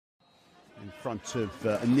in front of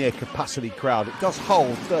a near capacity crowd. It does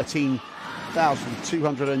hold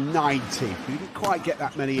 13,290. We didn't quite get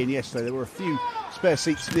that many in yesterday. There were a few spare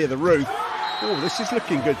seats near the roof. Oh, this is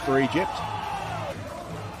looking good for Egypt.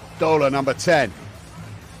 Dola, number 10.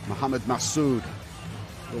 Mohamed Massoud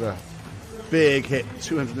with a big hit,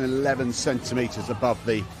 211 centimetres above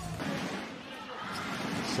the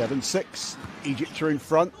 7-6. Egypt are in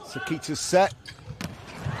front. Sakita's set.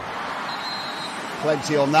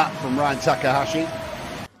 Plenty on that from Ryan Takahashi.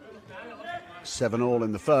 7-all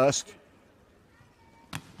in the first.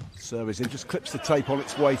 Service in, just clips the tape on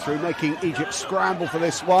its way through, making Egypt scramble for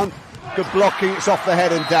this one. Good blocking, it's off the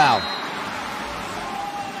head and down.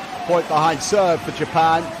 Point behind serve for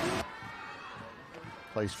Japan.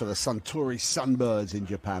 Plays for the Suntory Sunbirds in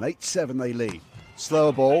Japan. 8-7 they lead.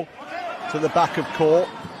 Slower ball to the back of court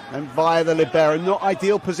and via the libero. Not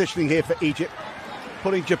ideal positioning here for Egypt.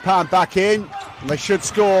 Putting Japan back in, and they should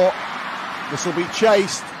score. This will be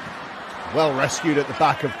chased. Well rescued at the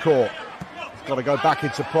back of court. It's got to go back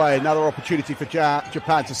into play. Another opportunity for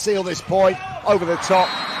Japan to seal this point. Over the top.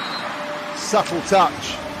 Subtle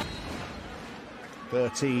touch.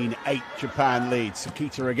 13-8 Japan leads.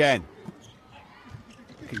 Sakita again.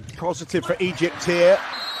 Looking positive for Egypt here.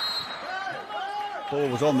 Ball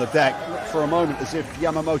was on the deck. Looked for a moment as if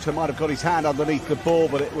Yamamoto might have got his hand underneath the ball,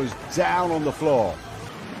 but it was down on the floor.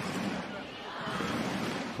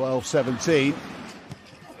 12-17.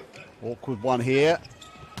 Awkward one here.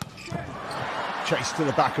 Chase to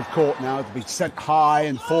the back of court now. It'll be sent high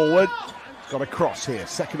and forward. Got a cross here.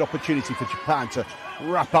 Second opportunity for Japan to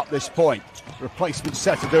wrap up this point. Replacement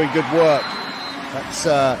setter doing good work. That's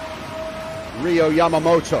Ryo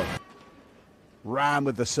Yamamoto. Ran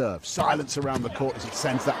with the serve. Silence around the court as it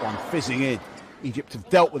sends that one fizzing in. Egypt have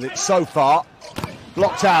dealt with it so far.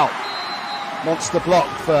 Blocked out. Monster block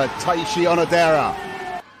for Taishi Onodera.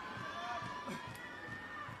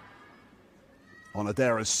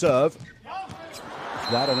 Onodera's serve. Is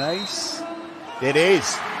that an ace? It is.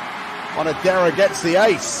 Onodera gets the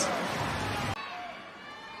ace.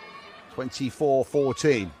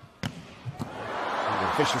 24-14.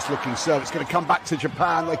 Vicious looking serve. It's going to come back to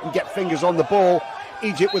Japan. They can get fingers on the ball.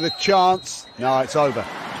 Egypt with a chance. No, it's over.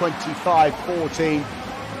 25-14.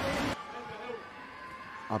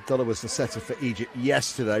 Abdullah was the setter for Egypt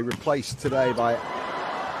yesterday, replaced today by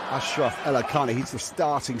Ashraf El-Akani. He's the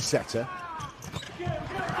starting setter.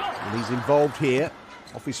 And he's involved here.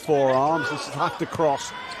 Off his forearms. This will have to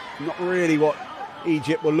cross. Not really what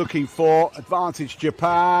Egypt were looking for. Advantage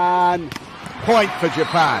Japan. Point for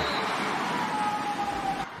Japan.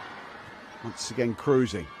 Once again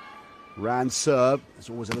cruising. Rand serve. There's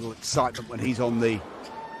always a little excitement when he's on the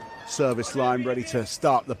service line, ready to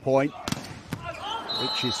start the point,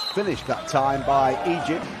 which is finished that time by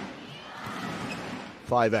Egypt.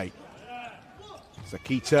 5-8.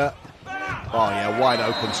 Sakita. Oh yeah, wide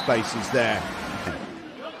open spaces there.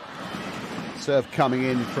 Serve coming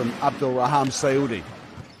in from Abdul Raham Saoudi.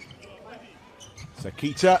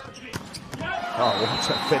 Sakita. Oh, what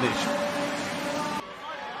a finish.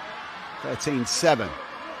 13-7.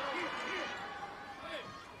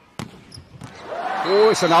 Oh,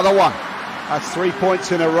 it's another one. That's 3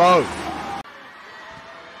 points in a row.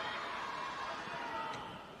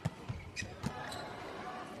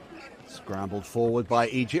 Scrambled forward by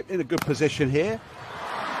Egypt, in a good position here.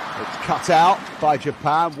 It's cut out by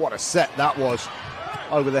Japan. What a set that was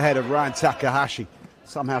over the head of Ryan Takahashi.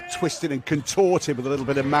 Somehow twisted and contorted with a little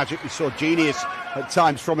bit of magic. We saw genius at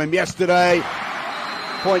times from him yesterday.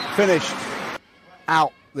 Point finished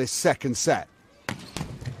out this second set.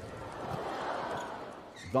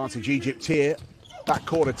 Advantage Egypt here.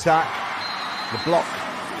 Backcourt attack. The block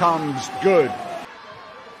comes good.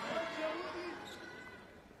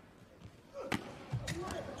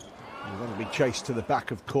 And that'll be chased to the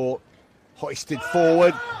back of court. Hoisted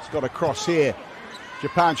forward. It's got a cross here.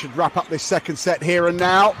 Japan should wrap up this second set here and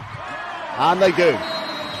now. And they do.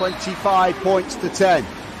 25 points to 10.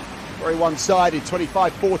 Very one-sided,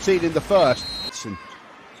 25-14 in the first. And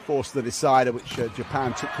forced the decider, which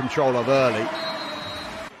Japan took control of early.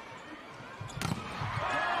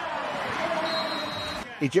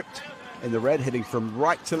 Egypt in the red, hitting from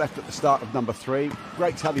right to left at the start of number 3.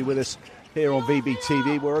 Great to have you with us here on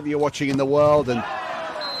VBTV, wherever you're watching in the world. And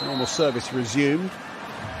normal service resumed.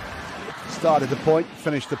 Started the point,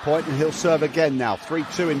 finished the point, and he'll serve again now.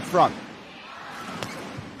 3-2 in front.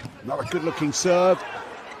 Another good-looking serve.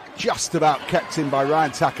 Just about kept in by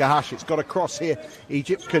Ryan Takahashi. It's got a cross here.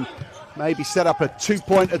 Egypt can maybe set up a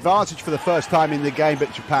 2-point advantage for the first time in the game,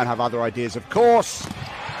 but Japan have other ideas, of course.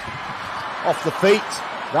 Off the feet.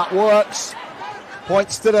 That works.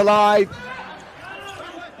 Point still alive.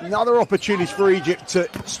 Another opportunity for Egypt to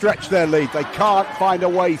stretch their lead. They can't find a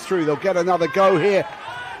way through. They'll get another go here.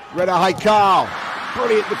 Reda Haikal,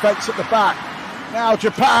 brilliant defence at the back. Now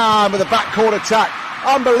Japan with a backcourt attack.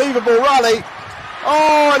 Unbelievable rally.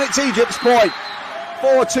 Oh, and it's Egypt's point.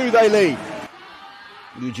 4-2 they lead.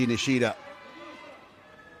 Yuji Nishida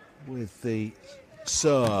with the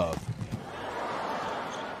serve.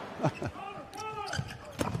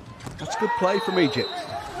 That's good play from Egypt.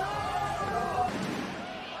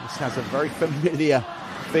 This has a very familiar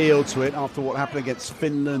feel to it after what happened against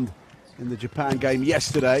Finland in the Japan game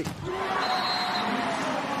yesterday.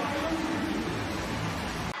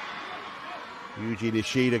 Yuji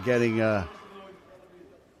Nishida getting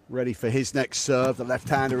ready for his next serve. The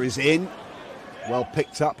left-hander is in. Well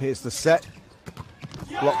picked up. Here's the set.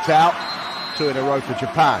 Blocked out. 2 in a row for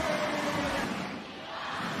Japan.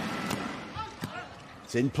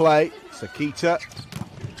 It's in play. Sakita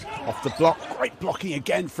off the block. Great blocking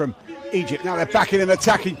again from Egypt. Now they're back in an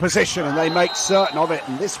attacking position and they make certain of it.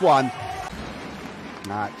 And this one,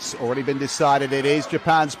 it's already been decided. It is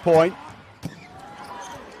Japan's point.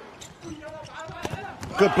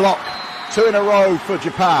 Good block. 2 in a row for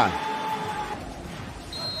Japan.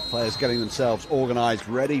 Players getting themselves organised,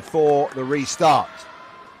 ready for the restart.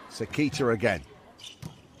 Sakita again.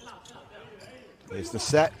 Here's the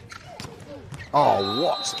set. Oh,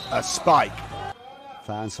 what a spike.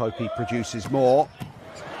 Fans hope he produces more.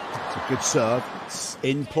 It's a good serve. It's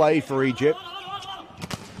in play for Egypt.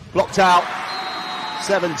 Blocked out.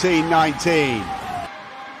 17-19.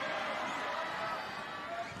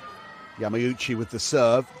 Yamauchi with the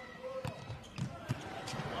serve.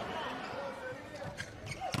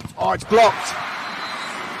 Oh, it's blocked.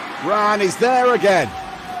 Ran is there again.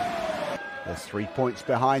 They're 3 points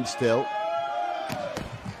behind still.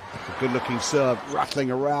 Good looking serve, rattling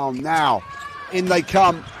around now. In they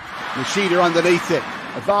come. Nishida underneath it.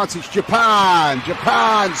 Advantage Japan.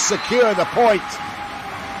 Japan secure the point.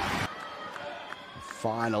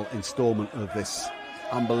 Final instalment of this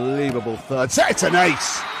unbelievable third set. It's an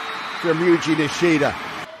ace from Yuji Nishida.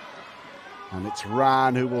 And it's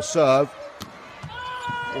Ran who will serve.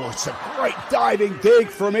 Oh, it's a great diving dig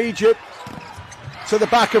from Egypt to the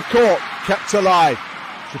back of court. Kept alive.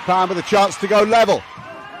 Japan with a chance to go level.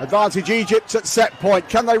 Advantage Egypt at set point.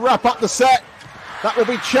 Can they wrap up the set? That will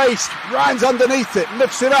be chased. Ran's underneath it,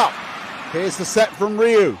 lifts it up. Here's the set from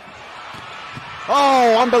Ryu.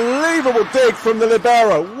 Oh, unbelievable dig from the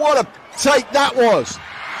libero. What a take that was.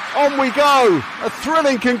 On we go. A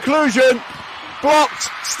thrilling conclusion. Blocked,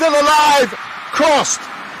 still alive, crossed.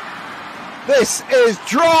 This is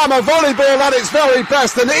drama volleyball at its very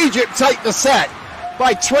best, and Egypt take the set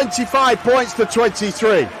by 25 points to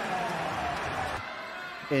 23.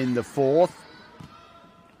 In the fourth.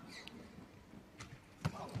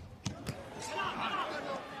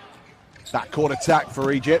 Backcourt attack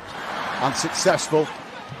for Egypt. Unsuccessful.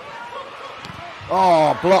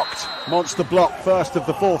 Oh, blocked. Monster block, first of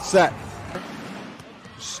the fourth set.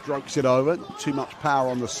 Strokes it over. Not too much power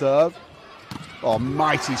on the serve. Oh,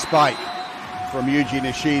 mighty spike from Yuji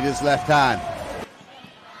Nishida's left hand.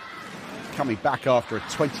 Coming back after a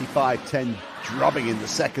 25-10 drubbing in the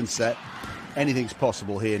second set. Anything's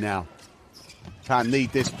possible here now. Japan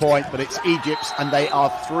need this point, but it's Egypt's, and they are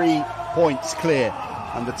 3 points clear.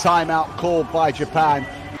 And the timeout called by Japan.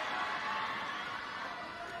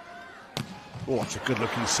 Oh, it's a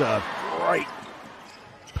good-looking serve. Great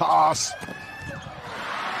pass.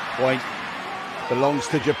 Point belongs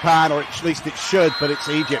to Japan, or at least it should, but it's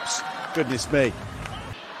Egypt's. Goodness me.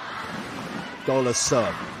 Dola's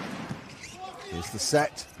serve. Here's the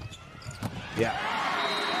set. Yeah.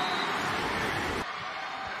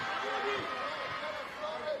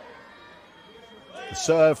 The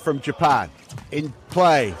serve from Japan. In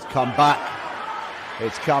play. It's come back.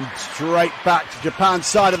 It's come straight back to Japan's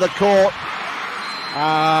side of the court.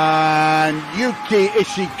 And Yuki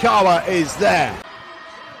Ishikawa is there.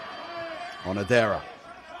 Onodera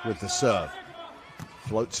with the serve.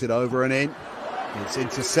 Floats it over and in. It's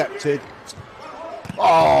intercepted.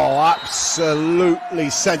 Oh, absolutely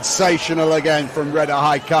sensational again from Reda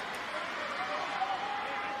Haikal.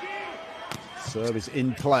 Serve is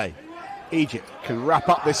in play. Egypt can wrap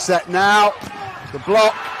up this set now. The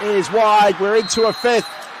block is wide. We're into a fifth.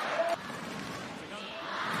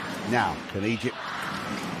 Now, can Egypt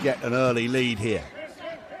get an early lead here?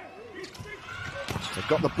 They've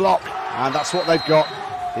got the block, and that's what they've got.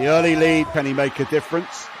 The early lead, can he make a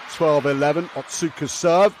difference? 12-11, Otsuka's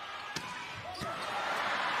serve.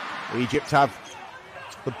 Egypt have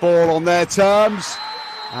the ball on their terms,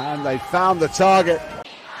 and they found the target.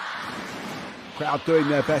 Crowd doing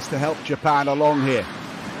their best to help Japan along here.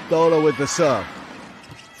 Dola with the serve.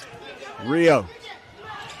 Rio.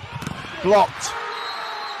 Blocked.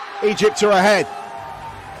 Egypt are ahead.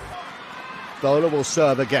 Dola will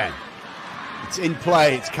serve again. It's in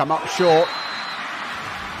play, it's come up short.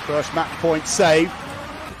 First match point saved.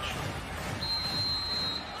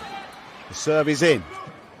 The serve is in.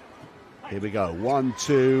 Here we go, 1,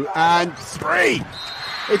 2, and 3.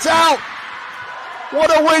 It's out! What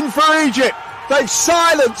a win for Egypt! They've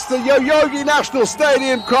silenced the Yoyogi National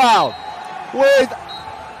Stadium crowd with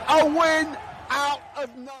a win out of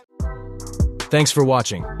nowhere. Thanks for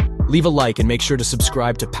watching. Leave a like and make sure to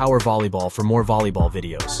subscribe to Power Volleyball for more volleyball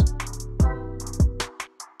videos.